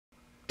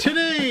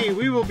Today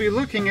we will be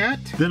looking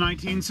at the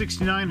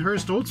 1969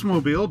 Hurst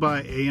Oldsmobile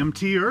by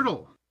AMT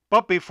ERTL.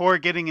 But before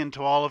getting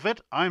into all of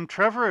it, I'm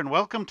Trevor and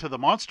welcome to the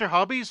Monster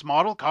Hobbies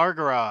Model Car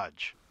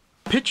Garage.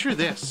 Picture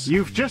this.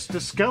 You've just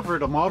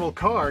discovered a model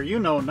car you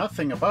know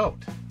nothing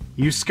about.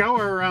 You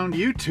scour around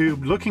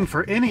YouTube looking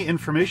for any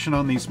information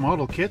on these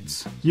model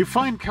kits. You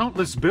find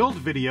countless build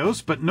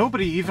videos, but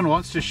nobody even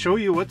wants to show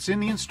you what's in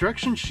the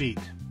instruction sheet.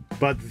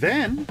 But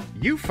then,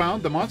 you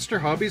found the Monster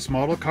Hobbies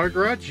Model Car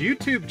Garage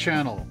YouTube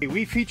channel.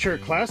 We feature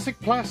classic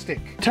plastic,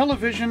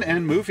 television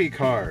and movie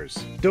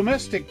cars,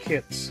 domestic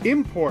kits,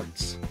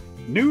 imports,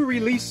 new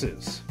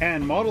releases,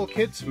 and model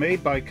kits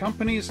made by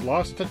companies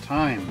lost to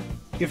time.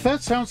 If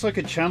that sounds like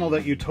a channel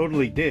that you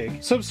totally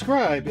dig,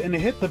 subscribe and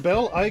hit the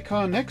bell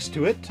icon next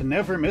to it to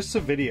never miss a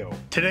video.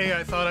 Today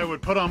I thought I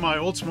would put on my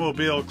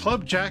Oldsmobile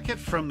Club jacket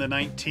from the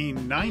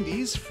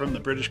 1990s from the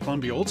British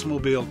Columbia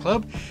Oldsmobile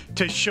Club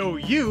to show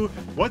you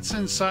what's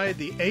inside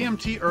the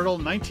AMT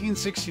ERTL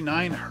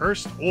 1969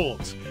 Hurst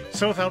Olds.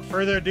 So without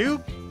further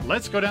ado,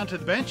 let's go down to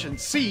the bench and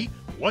see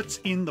what's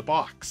in the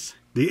box.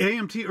 The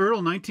AMT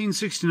ERTL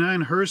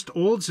 1969 Hurst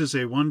Olds is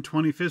a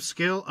 1/25th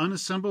scale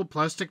unassembled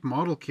plastic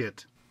model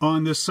kit.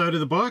 On this side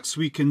of the box,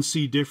 we can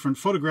see different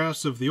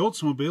photographs of the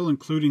Oldsmobile,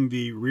 including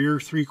the rear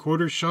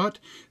three-quarter shot,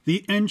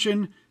 the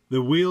engine,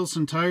 the wheels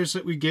and tires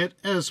that we get,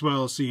 as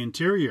well as the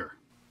interior.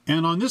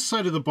 And on this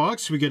side of the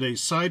box, we get a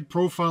side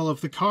profile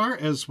of the car,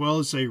 as well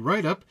as a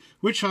write-up,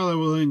 which I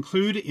will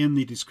include in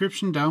the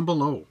description down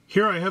below.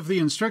 Here I have the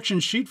instruction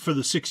sheet for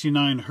the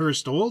 69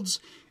 Hurst Olds,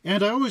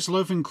 and I always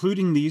love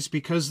including these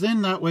because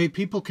then that way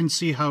people can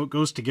see how it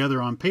goes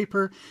together on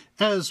paper,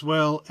 as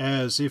well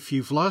as if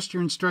you've lost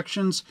your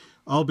instructions,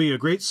 I'll be a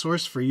great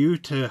source for you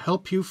to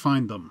help you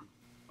find them.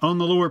 On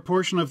the lower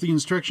portion of the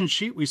instruction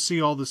sheet, we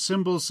see all the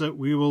symbols that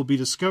we will be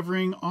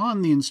discovering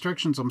on the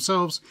instructions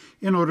themselves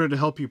in order to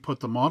help you put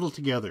the model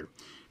together.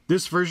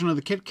 This version of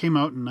the kit came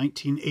out in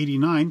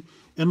 1989,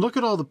 and look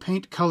at all the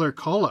paint color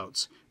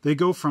callouts. They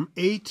go from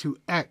A to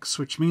X,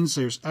 which means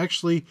there's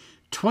actually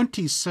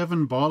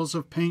 27 bottles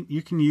of paint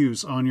you can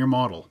use on your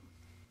model.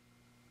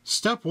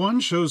 Step 1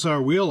 shows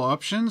our wheel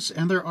options,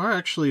 and there are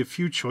actually a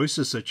few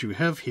choices that you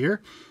have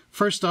here.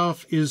 First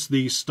off is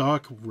the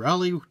stock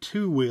Rally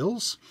 2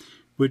 wheels,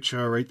 which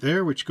are right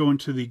there, which go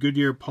into the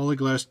Goodyear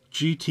Polyglas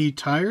GT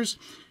tires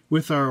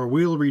with our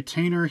wheel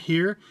retainer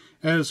here,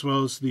 as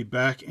well as the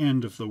back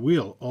end of the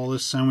wheel. All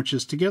this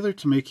sandwiches together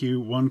to make you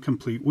one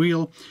complete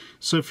wheel.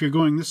 So if you're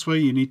going this way,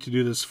 you need to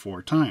do this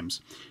 4 times.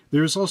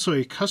 There's also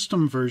a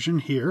custom version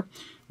here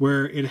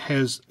where it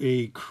has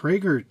a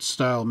Krager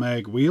style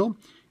mag wheel,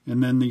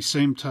 and then the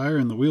same tire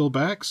in the wheel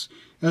backs,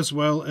 as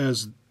well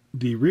as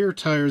the rear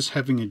tires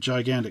having a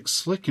gigantic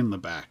slick in the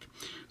back.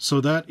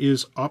 So that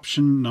is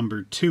option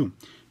number 2.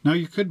 Now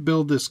you could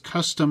build this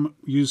custom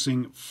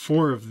using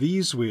 4 of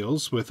these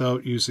wheels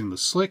without using the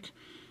slick,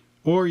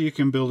 or you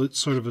can build it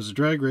sort of as a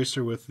drag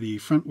racer with the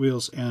front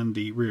wheels and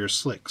the rear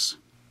slicks.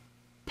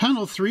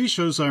 Panel 3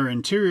 shows our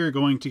interior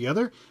going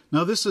together.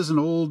 Now this is an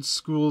old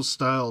school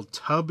style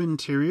tub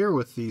interior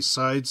with the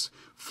sides,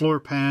 floor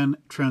pan,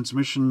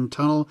 transmission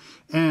tunnel,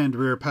 and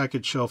rear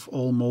package shelf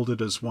all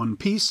molded as one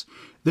piece.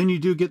 Then you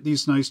do get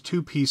these nice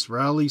 2-piece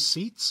rally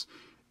seats,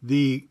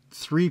 the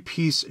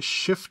 3-piece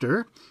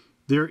shifter.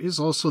 There is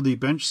also the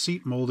bench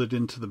seat molded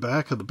into the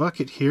back of the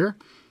bucket here.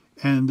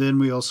 And then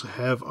we also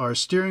have our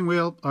steering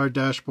wheel, our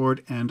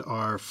dashboard, and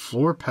our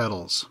floor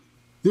pedals.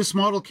 This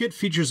model kit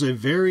features a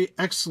very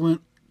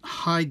excellent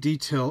high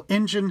detail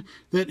engine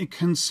that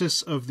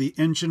consists of the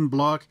engine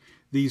block,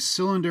 the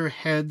cylinder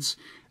heads,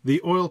 the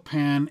oil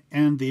pan,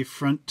 and the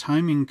front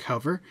timing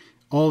cover.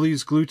 All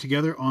these glue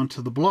together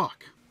onto the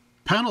block.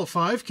 Panel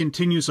 5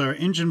 continues our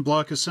engine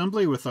block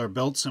assembly with our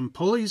belts and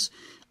pulleys,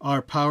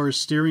 our power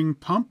steering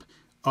pump,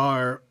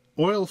 our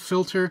oil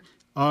filter,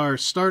 our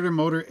starter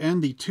motor,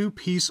 and the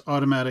 2-piece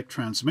automatic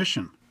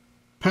transmission.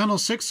 Panel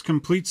 6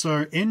 completes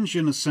our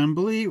engine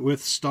assembly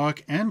with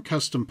stock and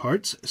custom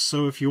parts,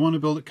 so if you want to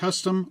build it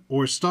custom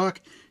or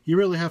stock, you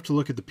really have to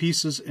look at the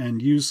pieces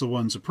and use the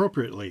ones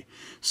appropriately.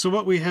 So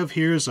what we have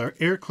here is our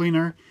air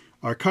cleaner,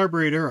 our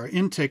carburetor, our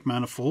intake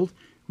manifold.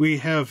 We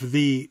have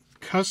the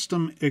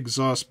custom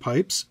exhaust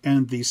pipes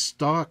and the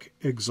stock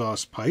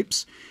exhaust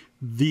pipes.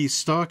 The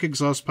stock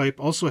exhaust pipe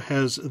also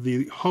has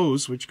the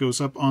hose which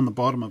goes up on the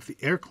bottom of the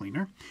air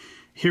cleaner.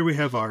 Here we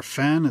have our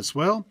fan as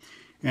well,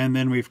 and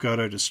then we've got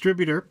our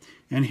distributor,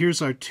 and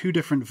here's our 2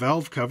 different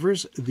valve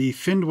covers. The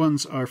finned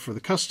ones are for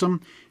the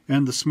custom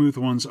and the smooth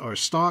ones are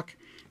stock,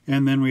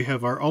 and then we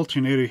have our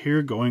alternator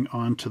here going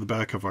on to the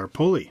back of our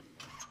pulley.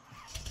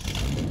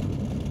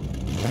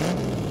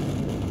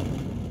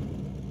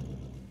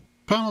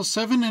 Panel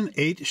 7 and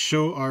 8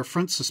 show our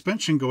front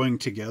suspension going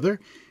together.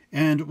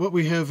 And what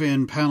we have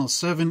in panel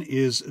 7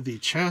 is the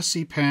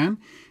chassis pan,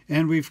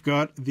 and we've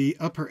got the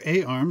upper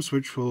A-arms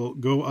which will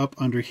go up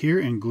under here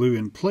and glue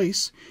in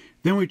place.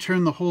 Then we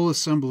turn the whole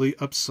assembly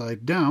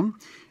upside down,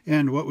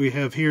 and what we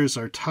have here is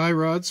our tie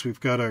rods. We've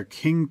got our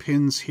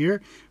kingpins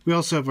here. We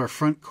also have our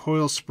front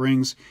coil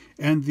springs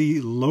and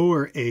the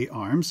lower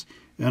A-arms,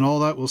 and all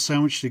that will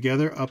sandwich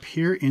together up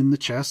here in the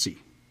chassis.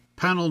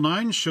 Panel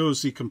 9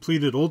 shows the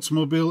completed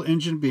Oldsmobile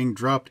engine being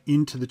dropped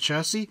into the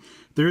chassis.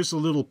 There's a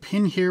little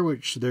pin here,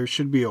 which there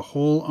should be a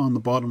hole on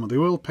the bottom of the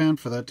oil pan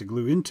for that to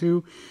glue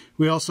into.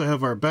 We also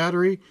have our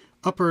battery,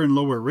 upper and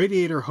lower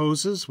radiator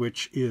hoses,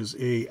 which is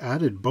a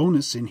added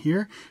bonus in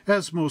here,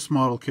 as most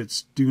model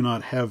kits do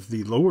not have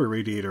the lower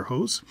radiator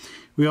hose.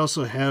 We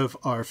also have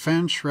our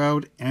fan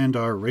shroud and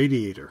our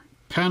radiator.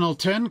 Panel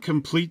 10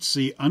 completes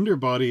the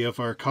underbody of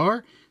our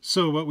car.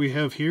 So what we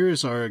have here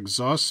is our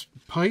exhaust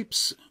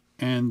pipes,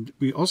 and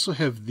we also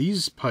have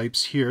these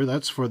pipes here.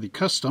 That's for the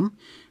custom,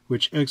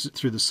 which exit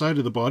through the side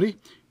of the body.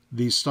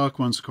 These stock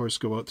ones, of course,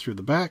 go out through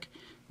the back.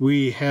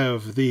 We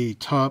have the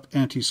top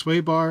anti-sway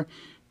bar,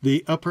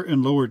 the upper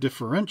and lower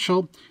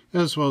differential,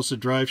 as well as the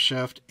drive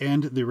shaft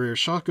and the rear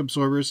shock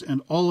absorbers,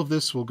 and all of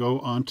this will go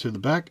onto the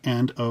back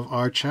end of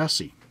our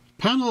chassis.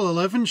 Panel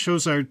 11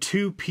 shows our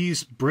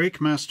two-piece brake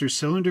master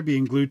cylinder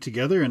being glued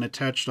together and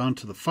attached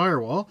onto the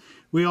firewall.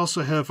 We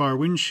also have our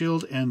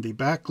windshield and the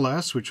back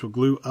glass, which will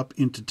glue up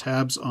into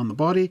tabs on the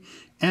body,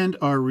 and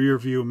our rear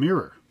view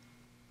mirror.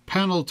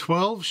 Panel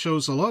 12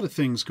 shows a lot of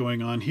things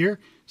going on here,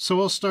 so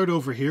I'll start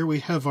over here. We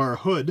have our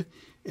hood,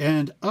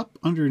 and up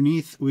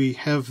underneath we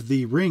have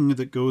the ring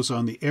that goes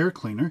on the air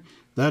cleaner.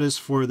 That is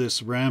for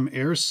this ram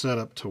air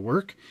setup to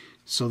work,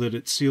 so that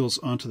it seals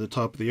onto the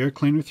top of the air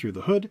cleaner through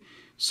the hood.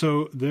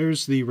 So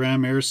there's the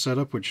ram air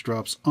setup, which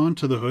drops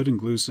onto the hood and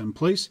glues in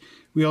place.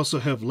 We also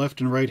have left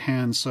and right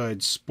hand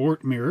side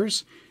sport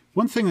mirrors.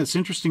 One thing that's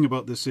interesting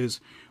about this is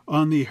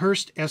on the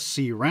Hurst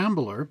SC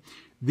Rambler,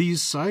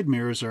 these side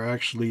mirrors are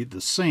actually the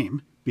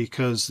same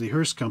because the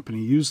Hurst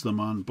company used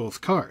them on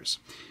both cars.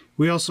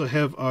 We also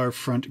have our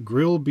front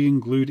grille being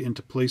glued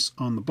into place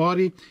on the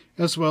body,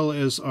 as well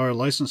as our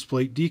license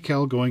plate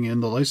decal going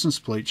in the license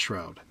plate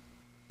shroud.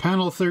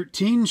 Panel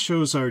 13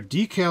 shows our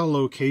decal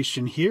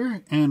location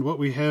here, and what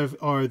we have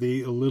are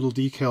the little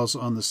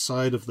decals on the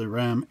side of the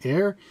ram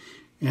air,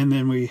 and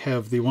then we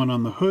have the one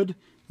on the hood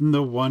and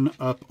the one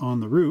up on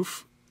the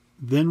roof.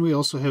 Then we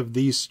also have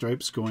these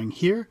stripes going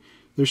here.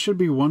 There should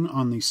be one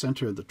on the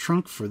center of the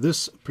trunk for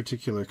this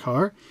particular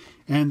car,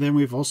 and then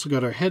we've also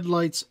got our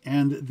headlights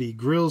and the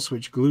grills,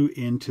 which glue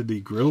into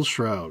the grille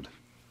shroud.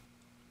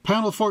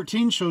 Panel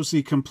 14 shows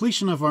the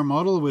completion of our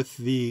model with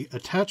the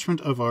attachment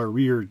of our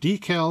rear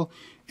decal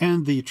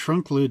and the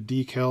trunk lid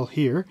decal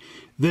here.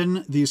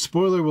 Then the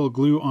spoiler will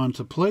glue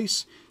onto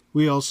place.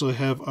 We also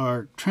have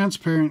our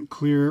transparent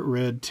clear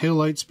red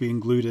taillights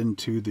being glued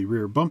into the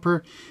rear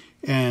bumper,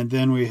 and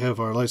then we have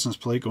our license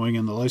plate going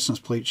in the license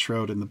plate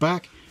shroud in the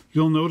back.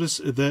 You'll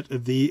notice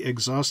that the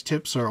exhaust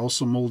tips are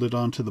also molded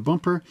onto the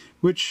bumper,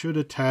 which should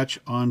attach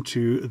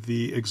onto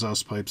the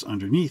exhaust pipes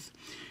underneath.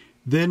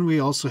 Then we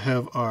also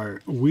have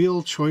our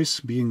wheel choice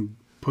being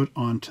put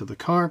onto the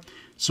car.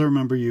 So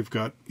remember, you've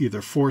got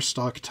either 4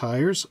 stock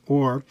tires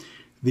or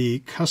the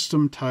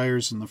custom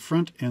tires in the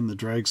front and the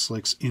drag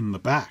slicks in the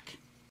back.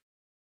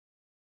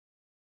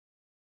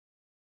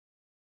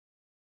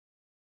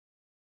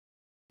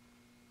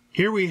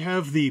 Here we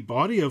have the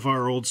body of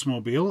our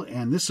Oldsmobile,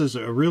 and this is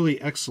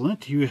really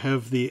excellent. You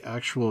have the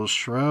actual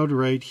shroud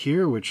right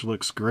here, which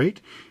looks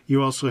great.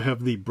 You also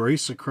have the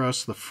brace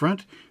across the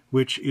front,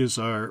 which is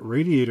our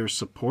radiator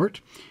support.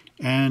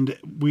 And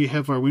we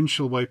have our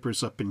windshield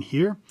wipers up in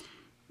here.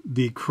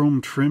 The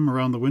chrome trim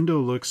around the window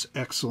looks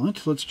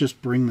excellent. Let's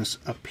just bring this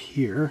up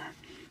here.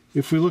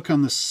 If we look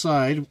on the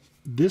side,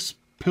 this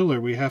pillar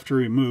we have to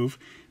remove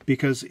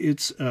because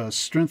it's a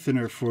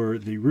strengthener for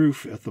the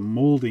roof at the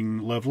molding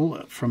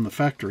level from the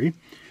factory,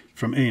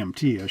 from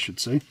AMT I should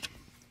say.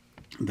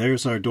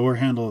 There's our door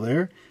handle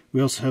there.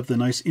 We also have the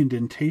nice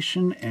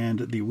indentation and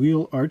the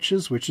wheel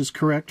arches, which is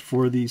correct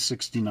for the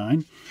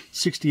 69.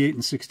 68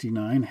 and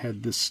 69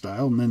 had this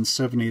style, and then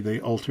 70 they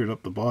altered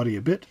up the body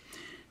a bit.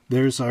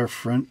 There's our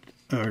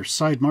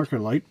side marker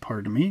light,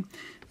 pardon me,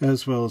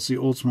 as well as the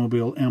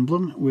Oldsmobile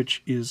emblem,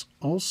 which is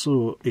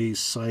also a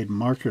side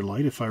marker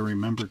light, if I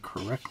remember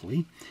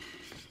correctly.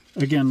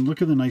 Again,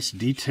 look at the nice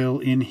detail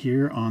in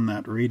here on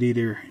that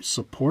radiator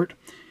support.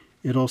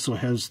 It also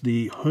has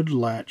the hood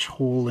latch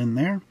hole in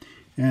there.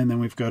 And then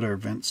we've got our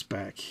vents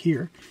back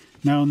here.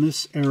 Now in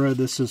this era,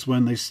 this is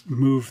when they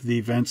move the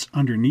vents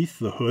underneath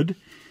the hood,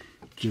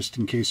 just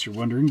in case you're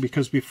wondering,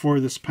 because before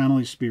this panel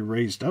used to be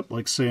raised up,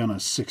 like say on a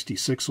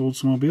 66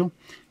 Oldsmobile,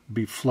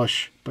 be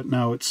flush, but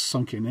now it's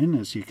sunken in,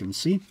 as you can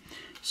see.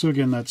 So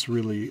again, that's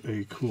really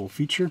a cool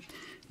feature.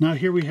 Now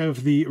here we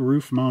have the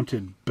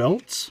roof-mounted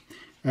belts,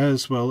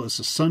 as well as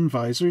the sun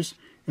visors,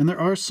 and there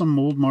are some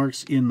mold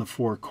marks in the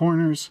 4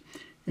 corners,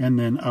 and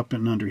then up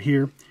and under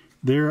here.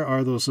 There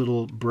are those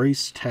little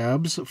brace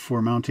tabs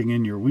for mounting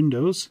in your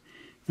windows.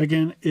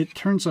 Again, it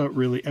turns out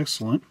really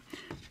excellent.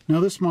 Now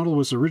this model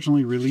was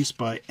originally released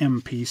by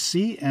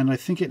MPC, and I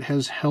think it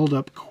has held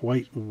up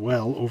quite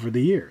well over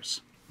the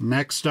years.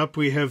 Next up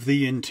we have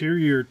the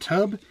interior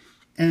tub,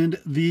 and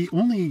the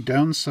only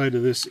downside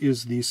of this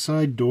is the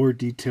side door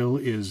detail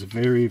is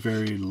very,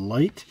 very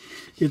light.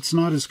 It's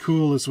not as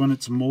cool as when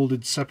it's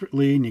molded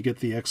separately and you get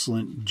the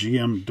excellent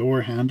GM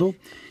door handle.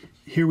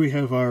 Here we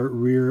have our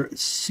rear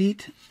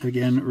seat,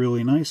 again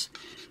really nice.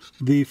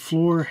 The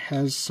floor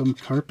has some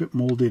carpet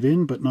molded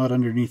in, but not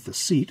underneath the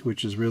seat,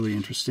 which is really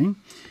interesting.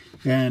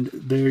 And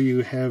there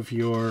you have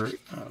your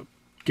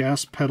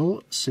gas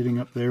pedal sitting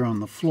up there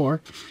on the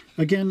floor.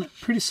 Again,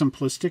 pretty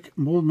simplistic.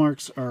 Mold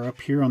marks are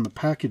up here on the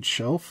package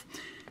shelf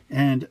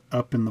and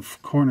up in the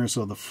corners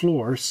of the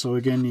floor. So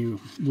again, you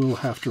will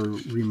have to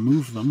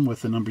remove them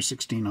with the number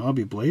 16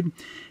 hobby blade.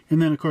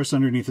 And then, of course,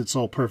 underneath it's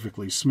all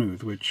perfectly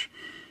smooth, which,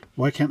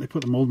 why can't they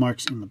put the mold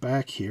marks in the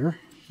back here?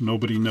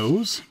 Nobody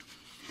knows.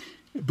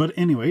 But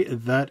anyway,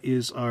 that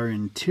is our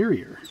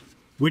interior.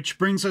 Which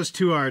brings us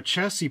to our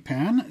chassis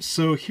pan.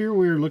 So here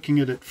we're looking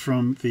at it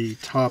from the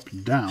top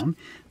down.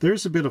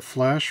 There's a bit of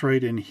flash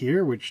right in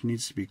here, which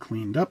needs to be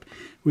cleaned up.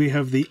 We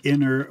have the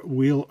inner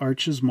wheel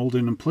arches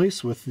molded in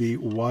place with the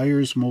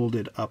wires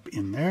molded up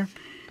in there.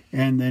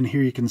 And then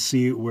here you can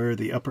see where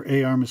the upper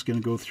A-arm is going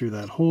to go through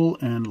that hole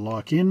and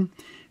lock in,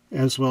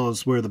 as well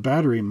as where the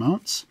battery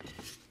mounts.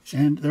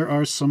 And there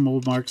are some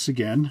mold marks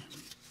again,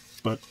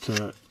 but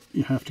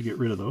you have to get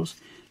rid of those.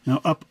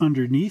 Now up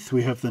underneath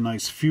we have the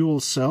nice fuel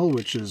cell,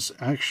 which is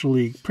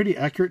actually pretty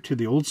accurate to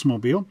the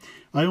Oldsmobile.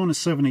 I own a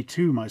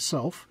 72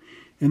 myself.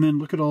 And then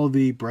look at all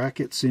the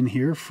brackets in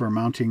here for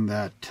mounting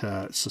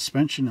that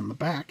suspension in the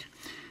back.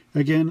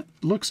 Again,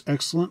 looks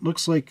excellent.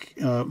 Looks like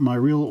my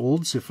real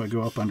Olds if I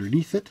go up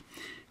underneath it.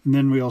 And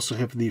then we also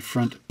have the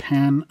front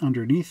pan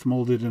underneath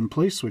molded in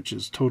place, which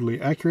is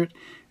totally accurate,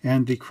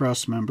 and the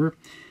cross member.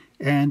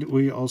 And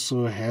we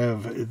also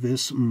have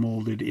this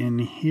molded in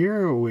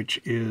here,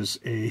 which is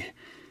a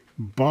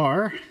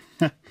bar.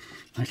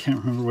 I can't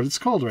remember what it's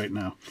called right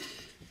now.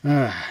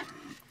 Oh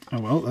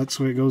well, that's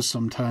the way it goes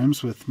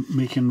sometimes with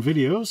making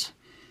videos.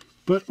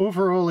 But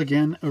overall,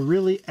 again, a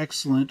really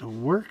excellent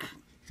work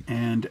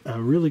and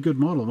a really good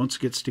model once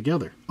it gets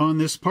together. On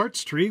this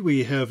parts tree,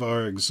 we have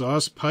our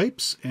exhaust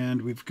pipes,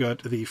 and we've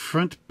got the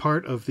front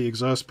part of the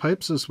exhaust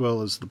pipes as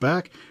well as the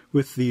back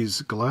with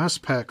these glass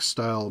pack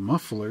style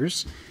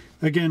mufflers.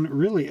 Again,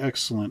 really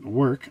excellent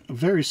work.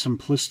 Very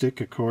simplistic,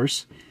 of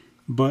course,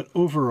 but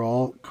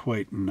overall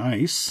quite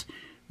nice.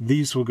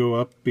 These will go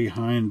up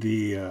behind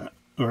the,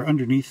 or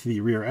underneath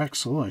the rear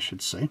axle, I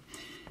should say.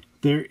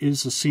 There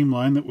is a seam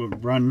line that will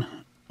run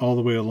all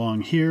the way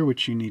along here,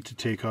 which you need to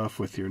take off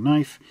with your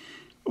knife.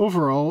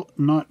 Overall,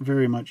 not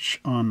very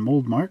much on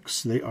mold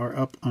marks. They are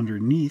up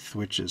underneath,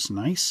 which is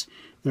nice.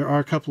 There are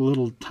a couple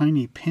little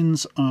tiny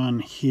pins on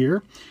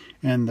here,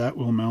 and that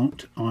will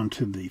mount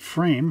onto the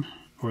frame,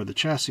 or the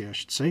chassis, I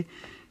should say.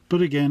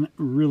 But again,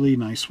 really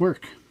nice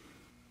work.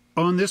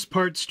 On this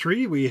parts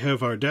tree, we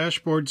have our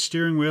dashboard,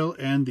 steering wheel,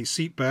 and the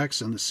seat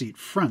backs and the seat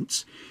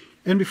fronts.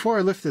 And before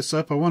I lift this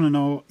up, I want to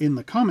know in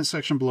the comment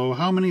section below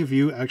how many of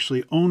you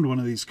actually owned one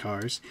of these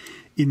cars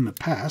in the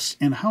past,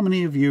 and how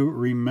many of you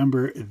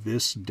remember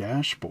this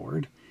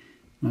dashboard.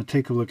 Now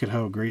take a look at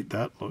how great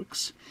that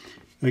looks.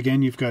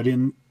 Again, you've got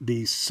in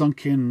the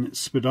sunken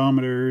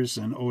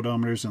speedometers and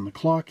odometers and the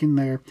clock in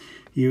there.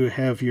 You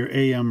have your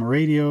AM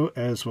radio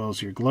as well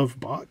as your glove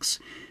box.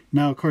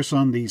 Now, of course,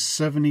 on the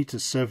 70 to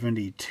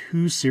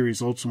 72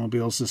 series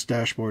Oldsmobiles, this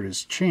dashboard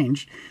has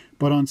changed.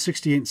 But on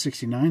 68 and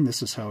 69,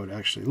 this is how it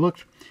actually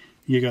looked.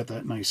 You got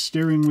that nice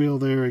steering wheel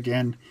there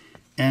again.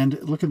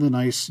 And look at the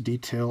nice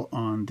detail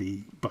on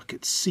the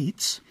bucket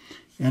seats.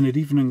 And it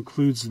even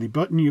includes the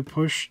button you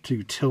push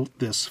to tilt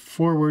this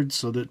forward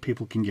so that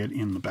people can get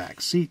in the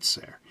back seats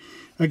there.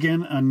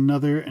 Again,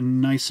 another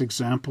nice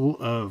example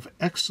of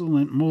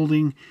excellent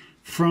molding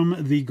from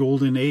the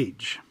golden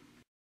age.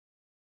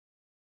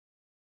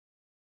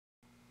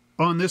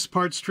 On this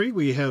parts tree,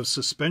 we have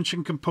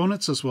suspension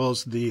components as well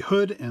as the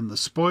hood and the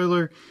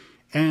spoiler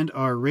and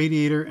our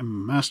radiator and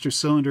master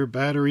cylinder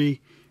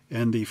battery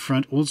and the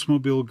front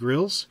Oldsmobile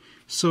grills.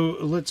 So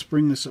let's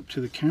bring this up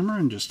to the camera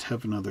and just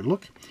have another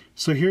look.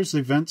 So here's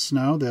the vents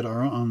now that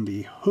are on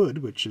the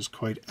hood, which is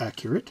quite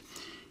accurate.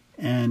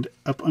 And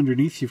up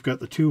underneath, you've got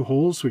the two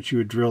holes which you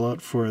would drill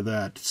out for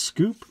that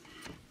scoop.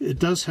 It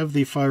does have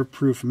the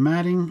fireproof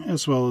matting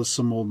as well as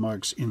some mold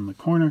marks in the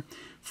corner.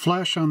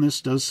 Flash on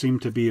this does seem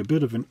to be a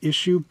bit of an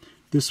issue.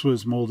 This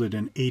was molded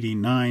in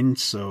 '89,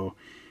 so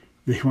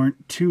they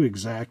weren't too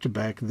exact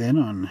back then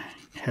on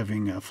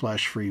having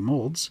flash-free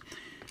molds.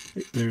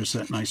 There's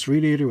that nice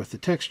radiator with the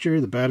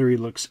texture. The battery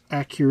looks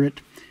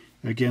accurate.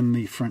 Again,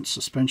 the front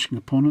suspension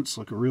components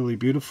look really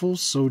beautiful.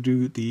 So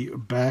do the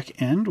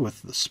back end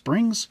with the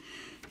springs.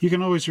 You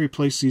can always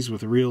replace these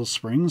with real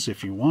springs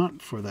if you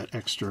want for that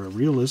extra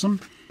realism.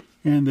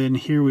 And then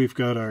here we've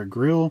got our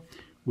grille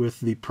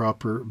with the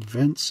proper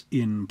vents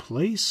in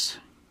place.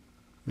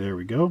 There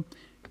we go.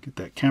 Get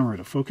that camera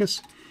to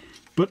focus.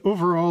 But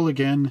overall,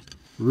 again,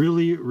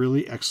 really,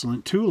 really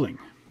excellent tooling.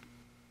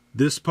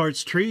 This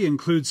parts tree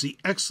includes the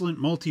excellent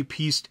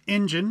multi-pieced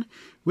engine,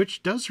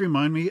 which does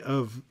remind me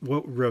of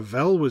what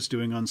Revell was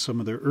doing on some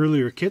of their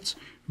earlier kits.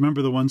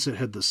 Remember the ones that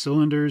had the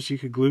cylinders you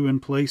could glue in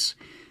place?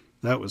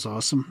 That was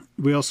awesome.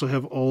 We also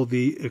have all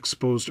the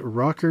exposed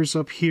rockers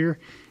up here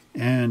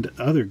and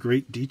other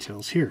great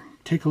details here.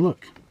 Take a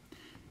look.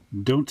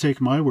 Don't take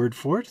my word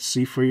for it.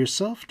 See for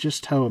yourself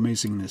just how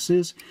amazing this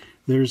is.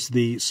 There's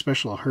the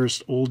special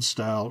Hurst Olds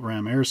style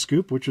ram air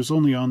scoop, which was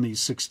only on the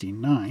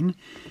 69.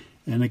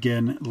 And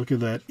again, look at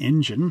that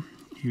engine.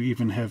 You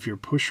even have your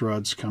push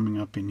rods coming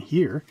up in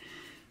here.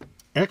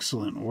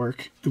 Excellent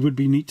work. It would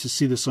be neat to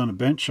see this on a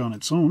bench on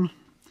its own.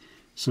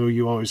 So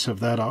you always have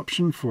that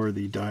option for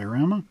the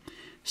diorama.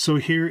 So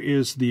here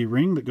is the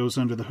ring that goes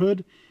under the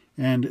hood,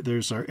 and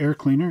there's our air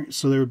cleaner.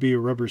 So there would be a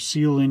rubber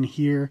seal in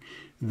here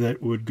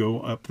that would go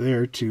up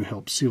there to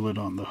help seal it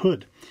on the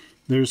hood.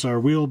 There's our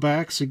wheel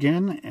backs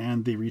again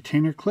and the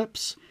retainer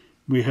clips.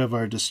 We have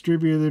our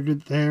distributor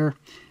there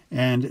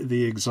and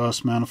the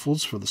exhaust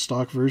manifolds for the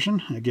stock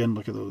version. Again,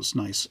 look at those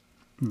nice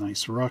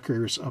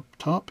rockers up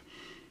top.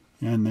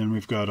 And then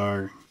we've got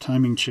our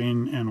timing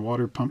chain and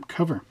water pump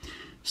cover.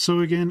 So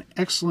again,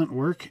 excellent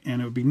work,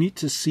 and it would be neat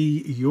to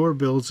see your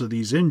builds of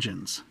these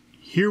engines.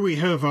 Here we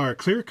have our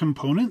clear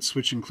components,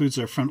 which includes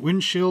our front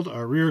windshield,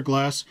 our rear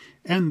glass,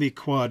 and the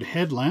quad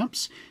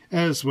headlamps,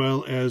 as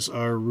well as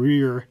our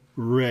rear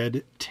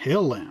red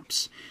tail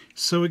lamps.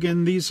 So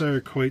again, these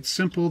are quite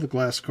simple, the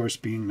glass course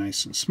being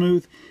nice and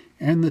smooth,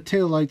 and the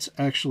tail lights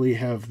actually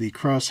have the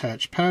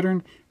crosshatch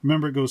pattern.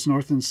 Remember, it goes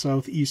north and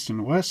south, east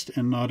and west,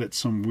 and not at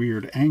some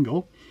weird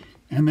angle.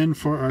 And then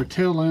for our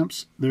tail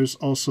lamps, there's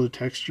also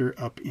texture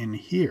up in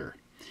here.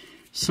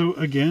 So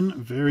again,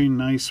 very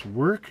nice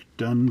work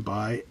done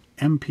by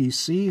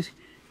MPC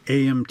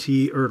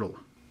AMT ERTL.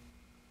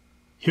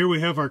 Here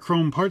we have our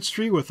chrome parts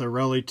tree with our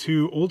Rally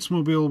 2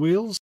 Oldsmobile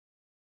wheels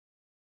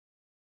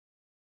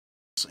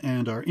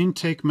and our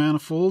intake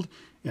manifold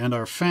and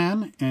our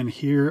fan, and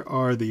here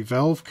are the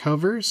valve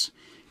covers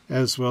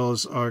as well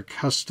as our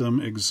custom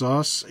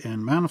exhausts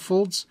and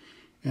manifolds,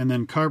 and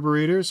then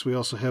carburetors. We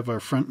also have our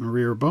front and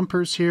rear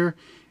bumpers here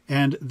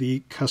and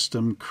the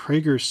custom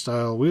Krager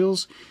style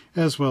wheels,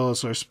 as well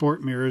as our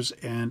sport mirrors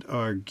and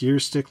our gear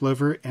stick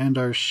lever and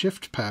our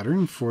shift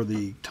pattern for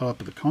the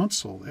top of the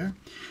console there.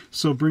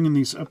 So bringing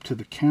these up to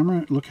the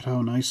camera, look at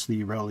how nice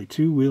the Rally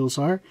 2 wheels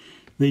are.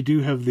 They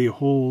do have the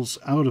holes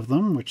out of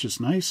them, which is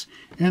nice,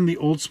 and the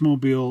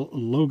Oldsmobile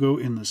logo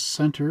in the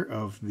center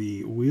of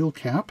the wheel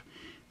cap.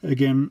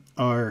 Again,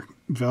 our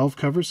valve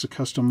covers, the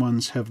custom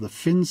ones, have the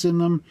fins in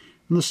them,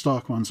 and the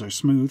stock ones are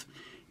smooth.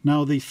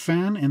 Now the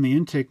fan and the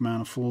intake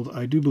manifold,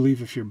 I do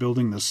believe if you're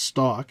building the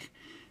stock,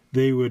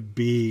 they would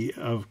be,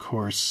 of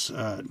course,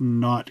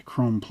 not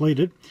chrome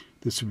plated.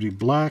 This would be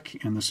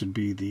black, and this would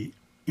be the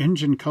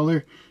engine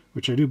color,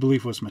 which I do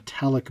believe was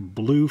metallic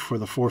blue for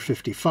the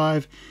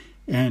 455,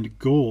 and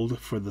gold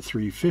for the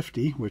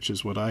 350, which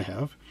is what I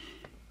have.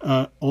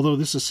 Although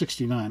this is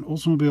 69,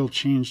 Oldsmobile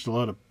changed a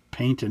lot of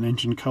paint and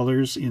engine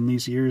colors in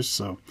these years,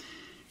 so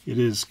it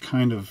is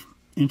kind of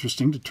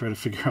interesting to try to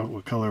figure out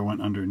what color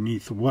went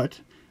underneath what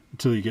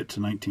until you get to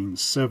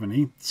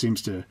 1970. It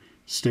seems to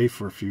stay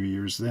for a few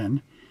years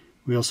then.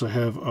 We also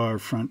have our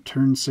front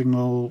turn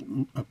signal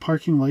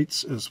parking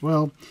lights as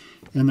well,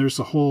 and there's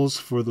the holes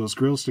for those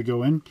grills to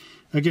go in.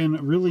 Again,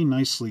 really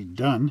nicely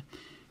done.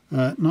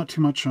 Not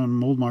too much on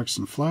mold marks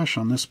and flash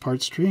on this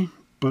parts tree,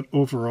 but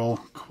overall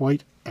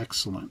quite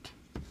excellent.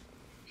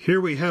 Here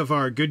we have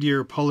our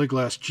Goodyear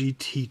Polyglas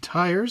GT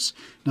tires.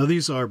 Now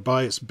these are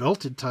bias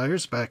belted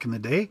tires back in the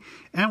day,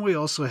 and we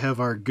also have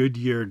our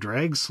Goodyear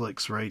drag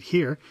slicks right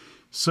here.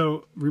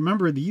 So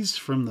remember these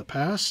from the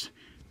past?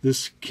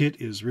 This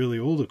kit is really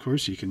old, of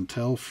course. You can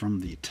tell from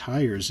the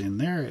tires in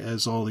there,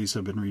 as all these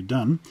have been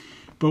redone.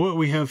 But what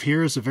we have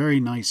here is a very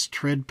nice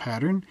tread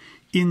pattern.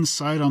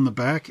 Inside on the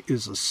back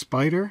is a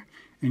spider,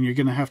 and you're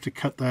going to have to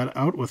cut that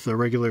out with the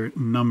regular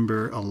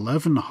number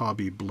 11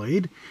 hobby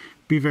blade.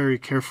 Be very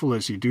careful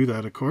as you do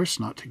that, of course,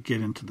 not to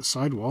get into the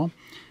sidewall.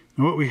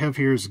 And what we have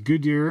here is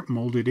Goodyear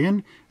molded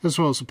in, as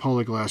well as a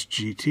Polyglas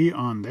GT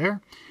on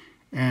there.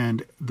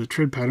 And the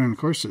tread pattern, of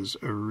course, is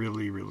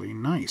really, really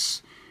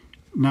nice.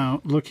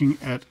 Now, looking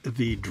at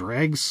the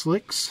drag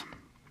slicks,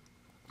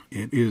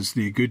 it is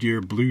the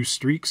Goodyear Blue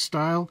Streak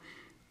style,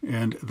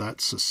 and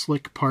that's a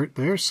slick part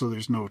there, so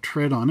there's no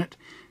tread on it.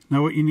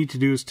 Now what you need to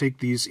do is take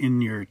these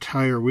in your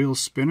tire wheel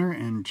spinner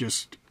and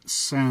just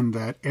sand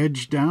that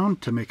edge down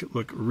to make it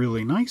look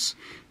really nice.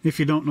 If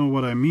you don't know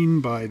what I mean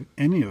by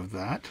any of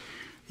that,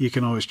 you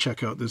can always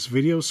check out this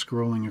video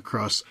scrolling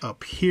across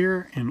up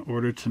here in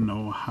order to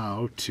know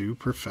how to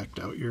perfect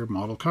out your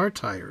model car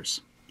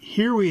tires.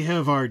 Here we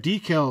have our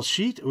decal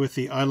sheet with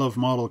the I Love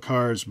Model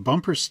Cars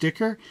bumper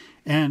sticker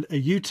and a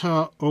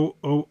Utah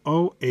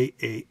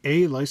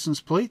 000AAA license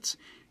plates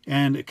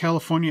and a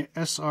California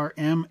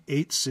SRM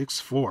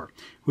 864.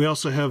 We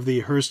also have the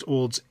Hurst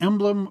Olds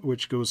emblem,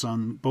 which goes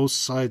on both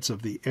sides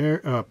of the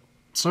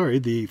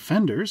the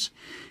fenders,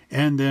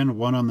 and then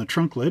one on the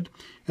trunk lid,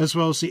 as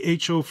well as the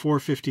HO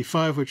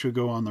 455, which would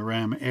go on the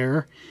Ram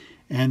Air.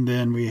 And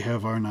then we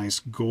have our nice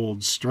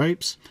gold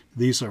stripes.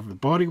 These are the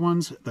body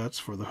ones. That's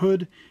for the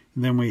hood.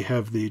 And then we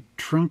have the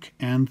trunk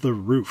and the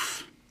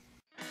roof.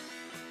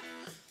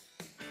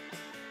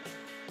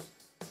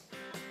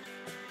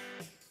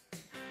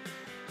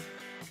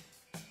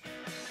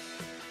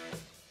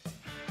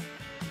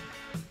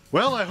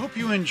 Well, I hope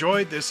you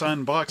enjoyed this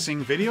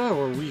unboxing video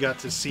where we got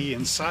to see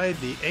inside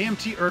the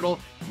AMT ERTL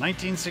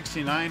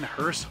 1969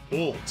 Hurst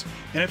Olds.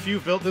 And if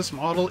you've built this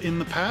model in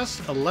the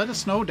past, let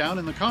us know down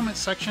in the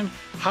comments section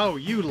how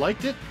you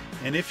liked it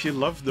and if you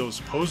loved those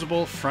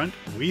posable front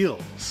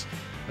wheels.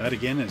 That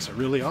again is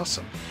really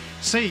awesome.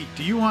 Say,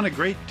 do you want a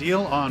great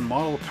deal on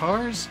model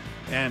cars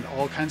and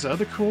all kinds of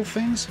other cool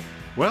things?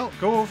 Well,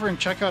 go over and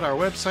check out our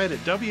website at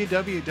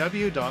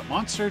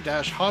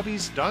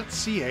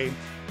www.monster-hobbies.ca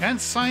and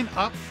sign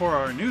up for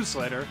our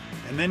newsletter,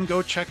 and then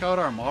go check out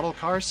our model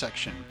car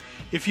section.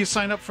 If you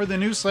sign up for the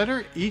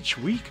newsletter, each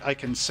week I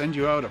can send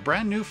you out a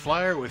brand new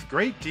flyer with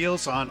great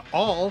deals on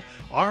all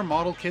our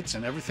model kits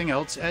and everything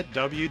else at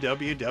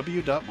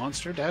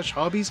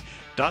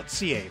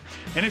www.monster-hobbies.ca.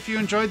 And if you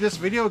enjoyed this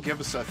video, give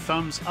us a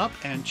thumbs up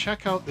and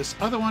check out this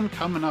other one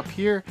coming up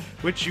here,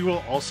 which you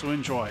will also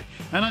enjoy.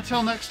 And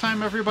until next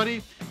time,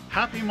 everybody,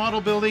 happy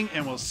model building,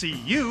 and we'll see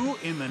you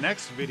in the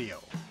next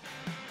video.